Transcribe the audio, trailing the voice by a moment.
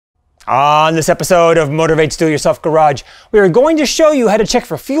On this episode of Motorvate's Do-It-Yourself Garage, we are going to show you how to check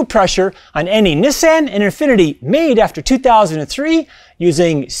for fuel pressure on any Nissan and Infiniti made after 2003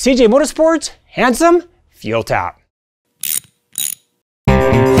 using CJ Motorsports' handsome fuel tap.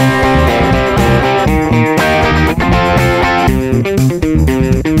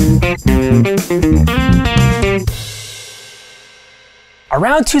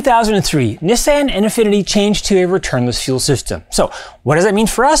 Around 2003, Nissan and Infiniti changed to a returnless fuel system. So what does that mean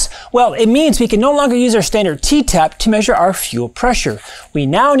for us? Well, it means we can no longer use our standard T-tap to measure our fuel pressure. We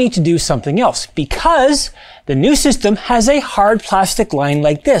now need to do something else because the new system has a hard plastic line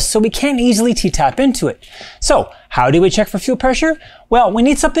like this, so we can't easily T-tap into it. So how do we check for fuel pressure? Well, we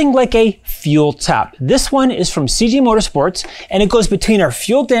need something like a fuel tap. This one is from CJ Motorsports, and it goes between our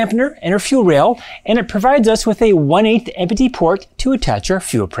fuel dampener and our fuel rail, and it provides us with a 1/8 empty port to attach our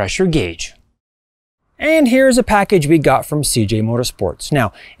fuel pressure gauge. And here's a package we got from CJ Motorsports.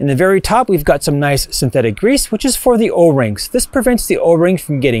 Now, in the very top, we've got some nice synthetic grease, which is for the O-rings. This prevents the O-ring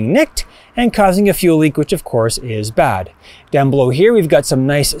from getting nicked and causing a fuel leak, which of course is bad. Down below here, we've got some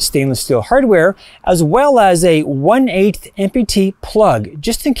nice stainless steel hardware, as well as a 1/8 MPT plug,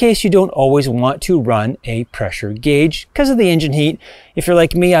 just in case you don't always want to run a pressure gauge because of the engine heat. If you're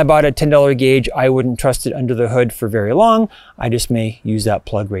like me, I bought a $10 gauge. I wouldn't trust it under the hood for very long. I just may use that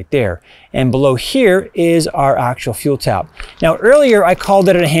plug right there. And below here is our actual fuel tap. Now, earlier I called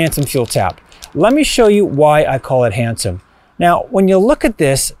it a handsome fuel tap. Let me show you why I call it handsome. Now, when you look at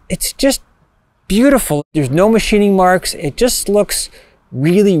this, it's just beautiful. There's no machining marks. It just looks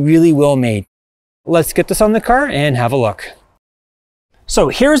really, really well made. Let's get this on the car and have a look. So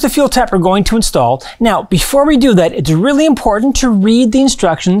here's the fuel tap we're going to install. Now, before we do that, it's really important to read the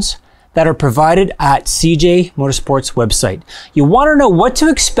instructions that are provided at CJ Motorsports website. You want to know what to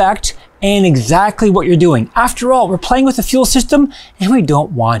expect and exactly what you're doing. After all, we're playing with the fuel system and we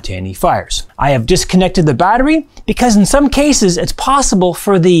don't want any fires. I have disconnected the battery because in some cases it's possible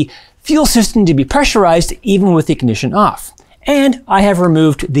for the fuel system to be pressurized even with the ignition off. And I have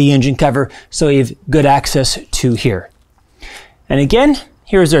removed the engine cover so you have good access to here. And again,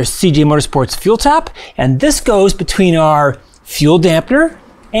 here's our CJ Motorsports fuel tap, and this goes between our fuel dampener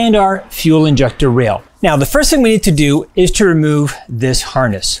and our fuel injector rail. Now, the first thing we need to do is to remove this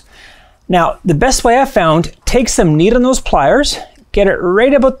harness. Now, the best way I've found, take some needle-nose pliers, get it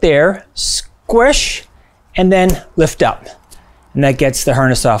right about there, squish, and then lift up. And that gets the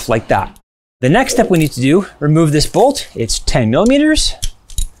harness off like that. The next step we need to do, remove this bolt. It's 10 millimeters.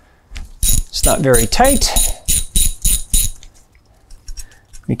 It's not very tight.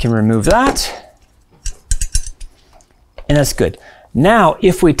 We can remove that. And that's good. Now,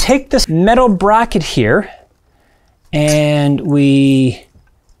 if we take this metal bracket here and we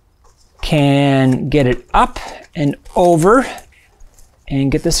can get it up and over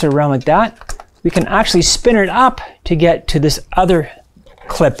and get this around like that, we can actually spin it up to get to this other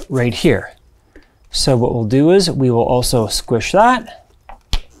clip right here. So what we'll do is we will also squish that,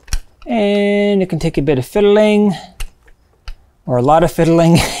 and it can take a bit of fiddling or a lot of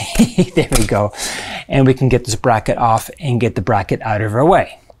fiddling. There we go. And we can get this bracket off and get the bracket out of our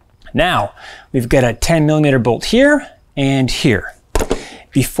way. Now, we've got a 10 millimeter bolt here and here.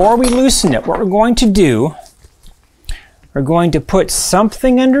 Before we loosen it, what we're going to do, we're going to put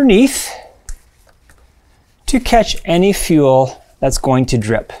something underneath to catch any fuel that's going to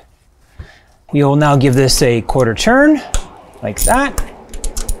drip. We will now give this a quarter turn, like that.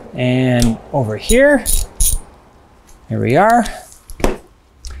 And over here, here we are.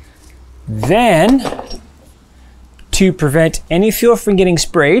 Then, to prevent any fuel from getting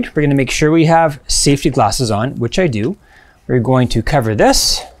sprayed, we're going to make sure we have safety glasses on, which I do. We're going to cover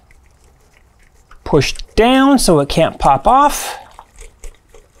this, push down so it can't pop off.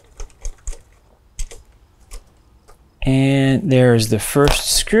 And there's the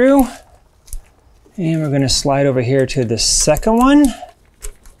first screw. And we're going to slide over here to the second one.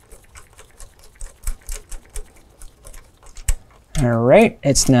 All right,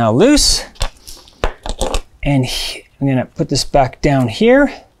 it's now loose. And I'm going to put this back down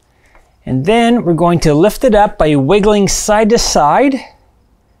here. And then we're going to lift it up by wiggling side to side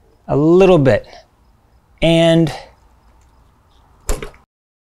a little bit. And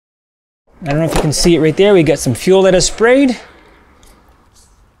I don't know if you can see it right there. We got some fuel that is sprayed.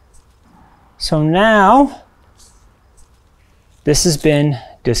 So now this has been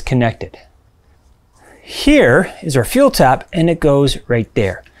disconnected. Here is our fuel tap, and it goes right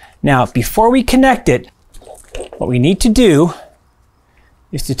there. Now, before we connect it, what we need to do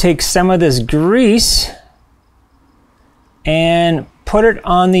is to take some of this grease and put it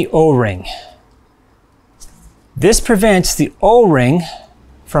on the O-ring. This prevents the O-ring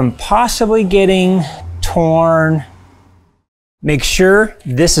from possibly getting torn. Make sure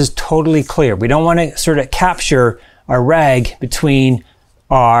this is totally clear. We don't want to sort of capture our rag between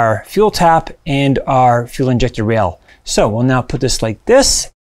our fuel tap and our fuel injector rail. So we'll now put this like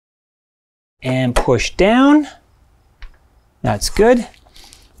this and push down. That's good.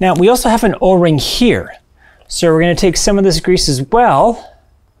 Now we also have an O-ring here. So we're going to take some of this grease as well.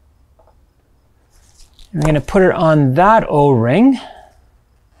 We're going to put it on that O-ring.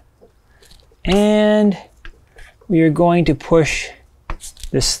 And we are going to push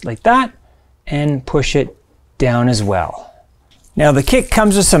this like that and push it down as well. Now the kit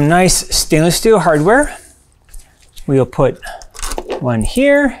comes with some nice stainless steel hardware. We'll put one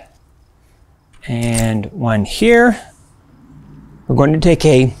here and one here. We're going to take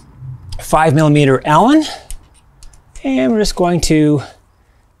a 5mm Allen and we're just going to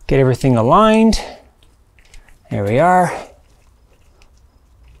get everything aligned. There we are.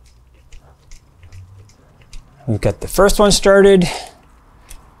 We've got the first one started,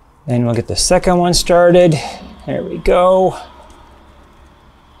 then we'll get the second one started. There we go.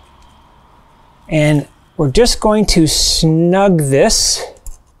 And we're just going to snug this.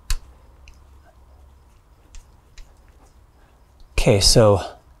 Okay, so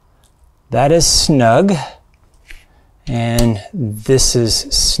that is snug, and this is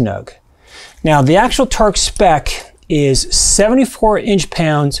snug. Now the actual torque spec is 74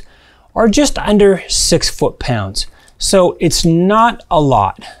 inch-pounds, or just under 6 foot-pounds. So it's not a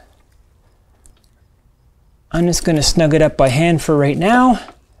lot. I'm just going to snug it up by hand for right now.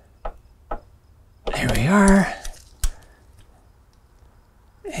 There we are.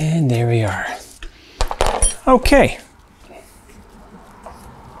 And there we are. Okay.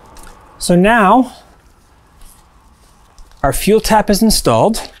 So now our fuel tap is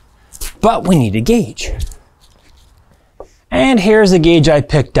installed, but we need a gauge. And here's the gauge I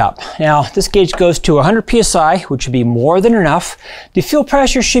picked up. Now this gauge goes to 100 psi, which would be more than enough. The fuel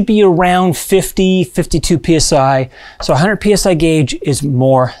pressure should be around 50, 52 psi. So 100 psi gauge is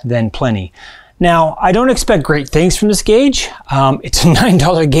more than plenty. Now, I don't expect great things from this gauge. It's a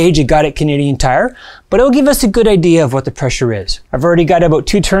 $9 gauge you got at Canadian Tire, but it'll give us a good idea of what the pressure is. I've already got about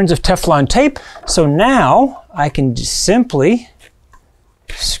 2 turns of Teflon tape, so now I can just simply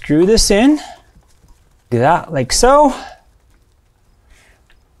screw this in. Do that like so.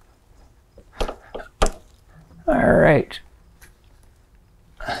 All right.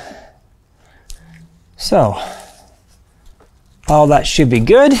 So, all that should be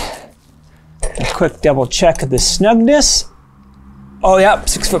good. A quick double check of the snugness. Oh, yep,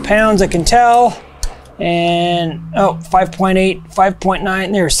 6 foot-pounds, I can tell. And, oh, 5.8,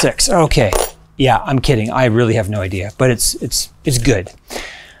 5.9, there's 6. Okay. Yeah, I'm kidding. I really have no idea, but it's good.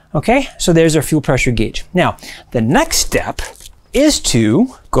 Okay, so there's our fuel pressure gauge. Now, the next step is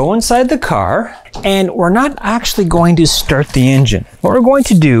to go inside the car, and we're not actually going to start the engine. What we're going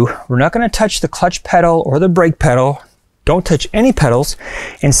to do, we're not going to touch the clutch pedal or the brake pedal. Don't touch any pedals,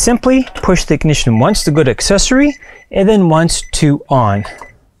 and simply push the ignition once to go to accessory and then once to on.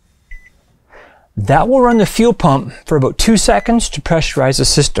 That will run the fuel pump for about 2 seconds to pressurize the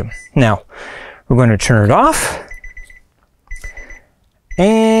system. Now, we're going to turn it off,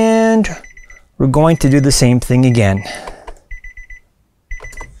 and we're going to do the same thing again.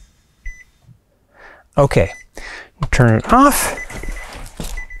 Okay, turn it off.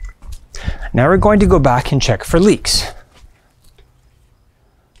 Now we're going to go back and check for leaks.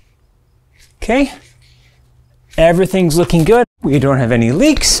 Okay, everything's looking good. We don't have any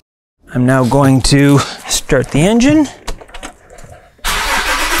leaks. I'm now going to start the engine.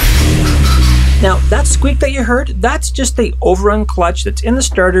 Now, that squeak that you heard, that's just the overrun clutch that's in the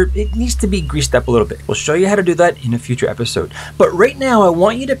starter. It needs to be greased up a little bit. We'll show you how to do that in a future episode. But right now, I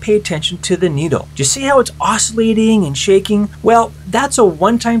want you to pay attention to the needle. Do you see how it's oscillating and shaking? Well, that's a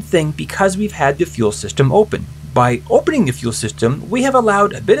one-time thing because we've had the fuel system open. By opening the fuel system, we have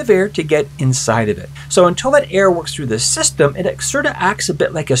allowed a bit of air to get inside of it. So until that air works through the system, it sort of acts a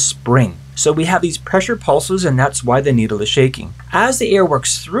bit like a spring. So we have these pressure pulses, and that's why the needle is shaking. As the air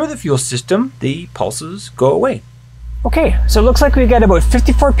works through the fuel system, the pulses go away. Okay, so it looks like we got about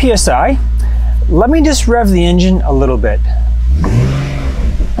 54 psi. Let me just rev the engine a little bit.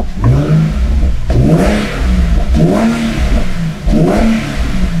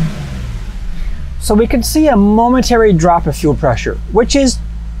 So we can see a momentary drop of fuel pressure, which is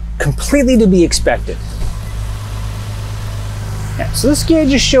completely to be expected. Yeah, so this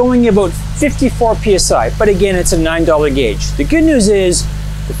gauge is showing about 54 psi, but again, it's a $9 gauge. The good news is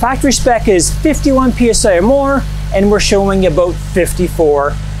the factory spec is 51 psi or more, and we're showing about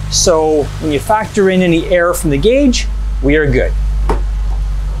 54. So when you factor in any error from the gauge, we are good.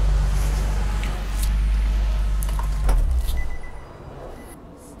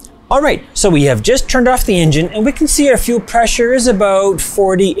 Alright, so we have just turned off the engine and we can see our fuel pressure is about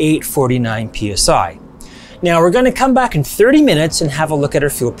 48-49 psi. Now we're going to come back in 30 minutes and have a look at our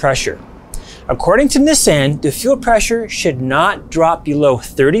fuel pressure. According to Nissan, the fuel pressure should not drop below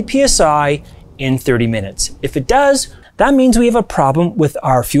 30 psi in 30 minutes. If it does, that means we have a problem with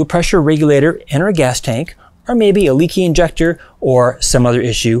our fuel pressure regulator in our gas tank, or maybe a leaky injector or some other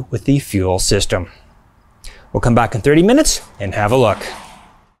issue with the fuel system. We'll come back in 30 minutes and have a look.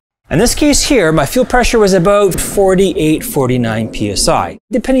 In this case here, my fuel pressure was about 48-49 psi,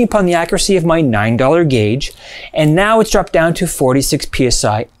 depending upon the accuracy of my $9 gauge, and now it's dropped down to 46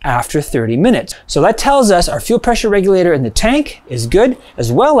 psi after 30 minutes. So that tells us our fuel pressure regulator in the tank is good,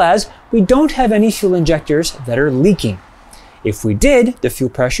 as well as we don't have any fuel injectors that are leaking. If we did, the fuel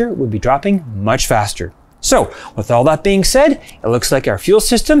pressure would be dropping much faster. So, with all that being said, it looks like our fuel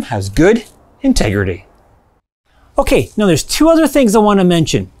system has good integrity. Okay, now there's two other things I want to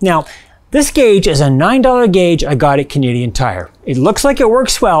mention. Now, this gauge is a $9 gauge I got at Canadian Tire. It looks like it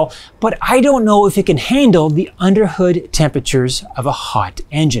works well, but I don't know if it can handle the underhood temperatures of a hot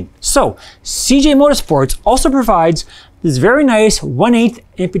engine. So, CJ Motorsports also provides this very nice 1/8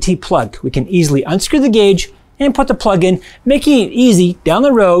 Infiniti plug. We can easily unscrew the gauge and put the plug in, making it easy down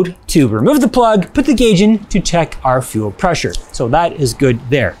the road to remove the plug, put the gauge in to check our fuel pressure. So that is good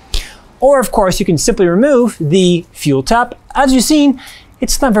there. Or of course, you can simply remove the fuel tap. As you've seen,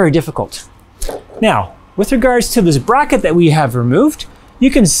 it's not very difficult. Now, with regards to this bracket that we have removed,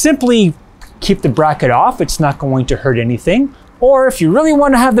 you can simply keep the bracket off. It's not going to hurt anything. Or if you really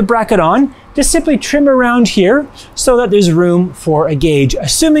want to have the bracket on, just simply trim around here so that there's room for a gauge,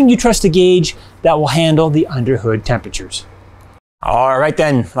 assuming you trust a gauge that will handle the underhood temperatures. All right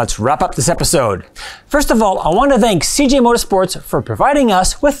then, let's wrap up this episode. First of all, I want to thank CJ Motorsports for providing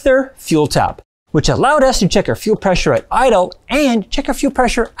us with their fuel tap, which allowed us to check our fuel pressure at idle and check our fuel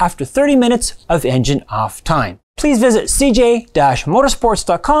pressure after 30 minutes of engine off time. Please visit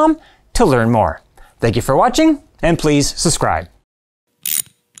cj-motorsports.com to learn more. Thank you for watching, and please subscribe.